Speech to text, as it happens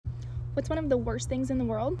What's one of the worst things in the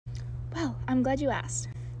world? Well, I'm glad you asked.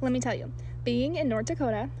 Let me tell you, being in North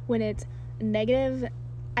Dakota when it's negative,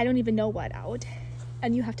 I don't even know what out,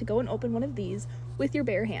 and you have to go and open one of these with your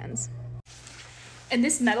bare hands. And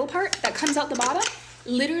this metal part that comes out the bottom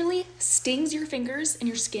literally stings your fingers and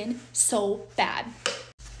your skin so bad.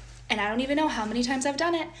 And I don't even know how many times I've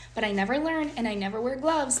done it, but I never learn and I never wear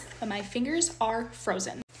gloves, but my fingers are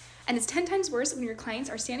frozen. And it's 10 times worse when your clients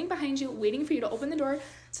are standing behind you waiting for you to open the door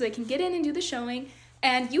so they can get in and do the showing,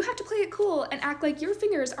 and you have to play it cool and act like your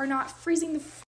fingers are not freezing the